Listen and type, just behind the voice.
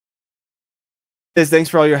Says, thanks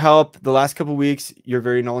for all your help. The last couple of weeks, you're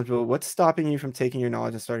very knowledgeable. What's stopping you from taking your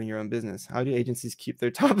knowledge and starting your own business? How do agencies keep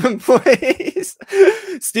their top employees?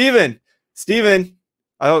 Steven,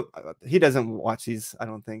 I hope he doesn't watch these, I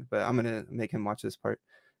don't think, but I'm gonna make him watch this part.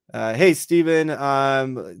 Hey, Steven,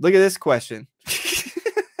 look at this question.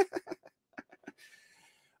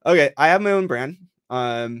 Okay, I have my own brand,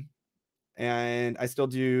 and I still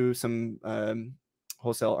do some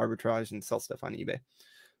wholesale arbitrage and sell stuff on eBay.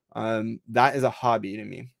 That is a hobby to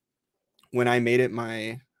me. When I made it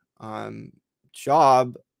my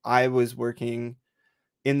job, I was working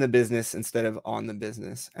in the business instead of on the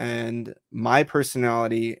business. And my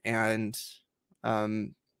personality and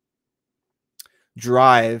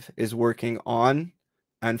drive is working on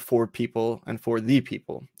and for people and for the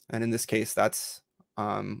people. And in this case, that's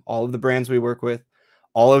all of the brands we work with,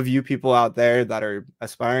 all of you people out there that are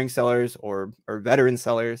aspiring sellers or veteran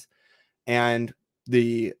sellers, and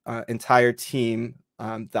the entire team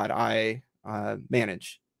that I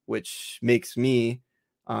manage, which makes me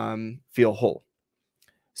feel whole.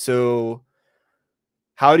 So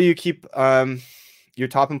how do you keep your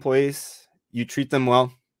top employees? You treat them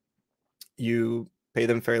well, you pay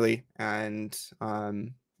them fairly, and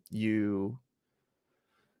you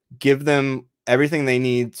give them everything they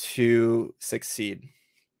need to succeed.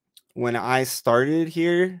 When I started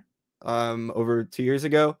here over 2 years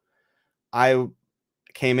ago, I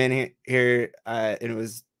came in here and it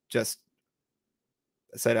was just,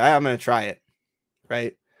 I said, I'm going to try it.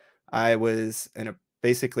 Right. I was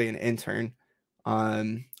basically an intern.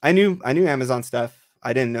 I knew Amazon stuff.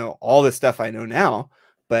 I didn't know all the stuff I know now,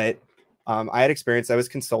 but I had experience. I was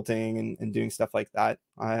consulting and doing stuff like that.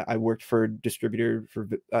 I worked for a distributor for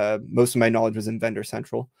most of my knowledge was in Vendor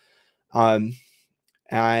Central. And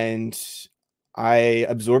I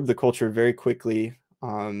absorbed the culture very quickly.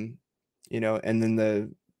 And then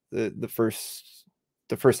the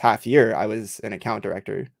first half year I was an account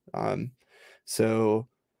director. So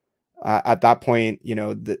at that point,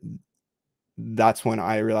 that's when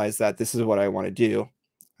I realized that this is what I want to do.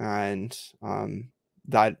 And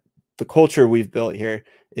that the culture we've built here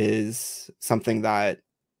is something that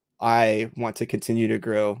I want to continue to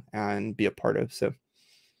grow and be a part of. So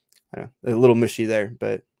I don't know, a little mushy there,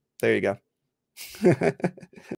 but there you go.